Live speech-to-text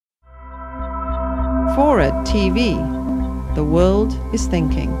FORA.tv. The world is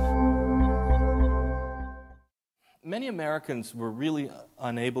thinking. Many Americans were really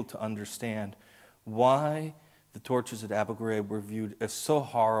unable to understand why the tortures at Abu Ghraib were viewed as so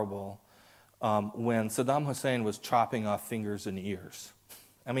horrible when Saddam Hussein was chopping off fingers and ears.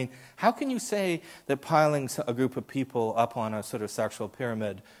 I mean, how can you say that piling a group of people up on a sort of sexual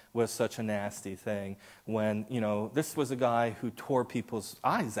pyramid was such a nasty thing when, you know, this was a guy who tore people's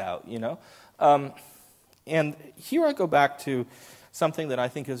eyes out, you know? And here I go back to something that I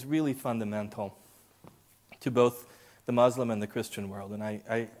think is really fundamental to both the Muslim and the Christian world, and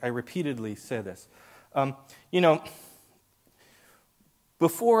I repeatedly say this. You know,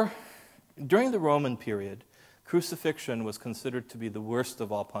 during the Roman period, crucifixion was considered to be the worst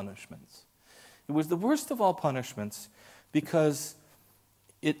of all punishments. It was the worst of all punishments because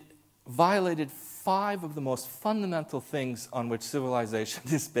it violated 5 of the most fundamental things on which civilization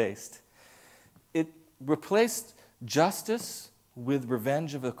is based. It replaced justice with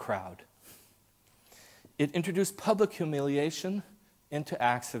revenge of the crowd. It introduced public humiliation into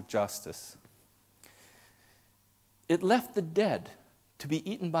acts of justice. It left the dead to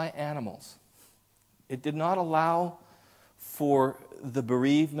be eaten by animals. It did not allow for the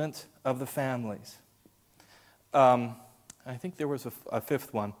bereavement of the families. I think there was a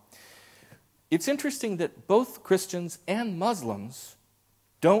 5th one. It's interesting that both Christians and Muslims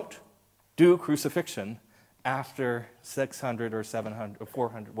don't do crucifixion after 600 or 700 or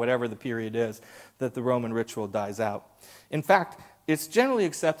 400, whatever the period is that the Roman ritual dies out. In fact, it's generally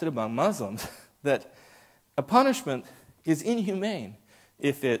accepted among Muslims that a punishment is inhumane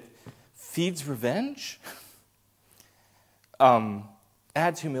if it feeds revenge,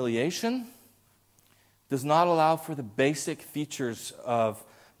 adds humiliation, does not allow for the basic features of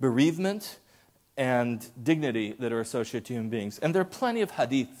bereavement and dignity that are associated to human beings. And there are plenty of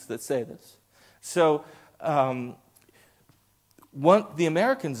hadiths that say this. So what the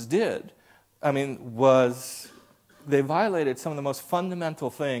Americans did, I mean, was they violated some of the most fundamental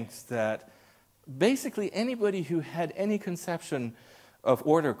things that basically anybody who had any conception of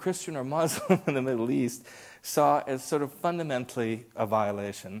order, Christian or Muslim in the Middle East, saw as sort of fundamentally a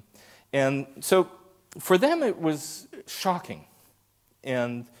violation. And so for them it was shocking.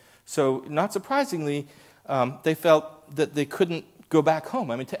 And so not surprisingly, they felt that they couldn't go back home.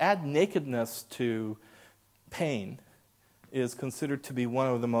 I mean, to add nakedness to pain is considered to be one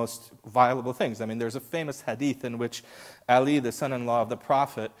of the most violable things. I mean, there's a famous hadith in which Ali, the son-in-law of the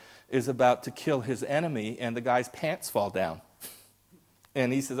Prophet, is about to kill his enemy, and the guy's pants fall down.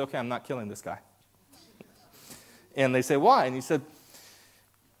 And he says, okay, I'm not killing this guy. And they say, why? And he said,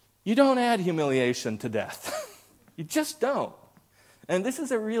 you don't add humiliation to death. You just don't. And this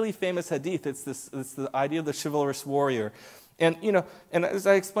is a really famous hadith. It's the idea of the chivalrous warrior. And, you know, and as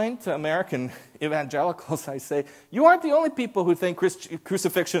I explain to American evangelicals, I say, you aren't the only people who think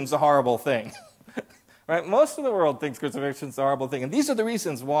crucifixion is a horrible thing. Right? Most of the world thinks crucifixion is a horrible thing. And these are the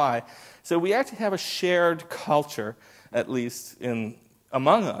reasons why. So we actually have a shared culture, at least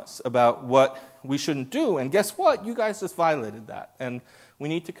among us, about what we shouldn't do. And guess what? You guys just violated that. And we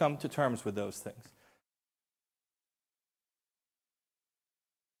need to come to terms with those things.